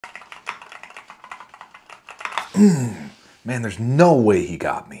Man, there's no way he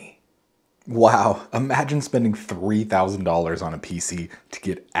got me. Wow, imagine spending $3,000 on a PC to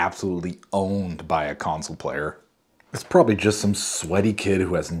get absolutely owned by a console player. It's probably just some sweaty kid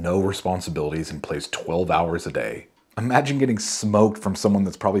who has no responsibilities and plays 12 hours a day. Imagine getting smoked from someone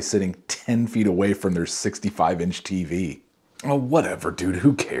that's probably sitting 10 feet away from their 65-inch TV. Oh, whatever, dude,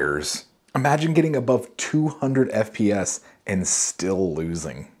 who cares? Imagine getting above 200 FPS and still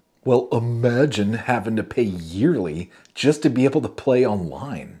losing. Well, imagine having to pay yearly just to be able to play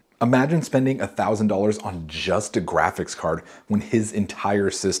online. Imagine spending $1,000 on just a graphics card when his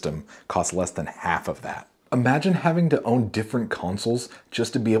entire system costs less than half of that. Imagine having to own different consoles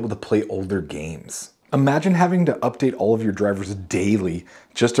just to be able to play older games. Imagine having to update all of your drivers daily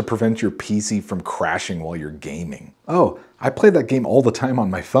just to prevent your PC from crashing while you're gaming. Oh, I play that game all the time on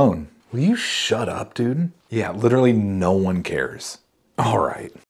my phone. Will you shut up, dude? Yeah, literally no one cares. All right,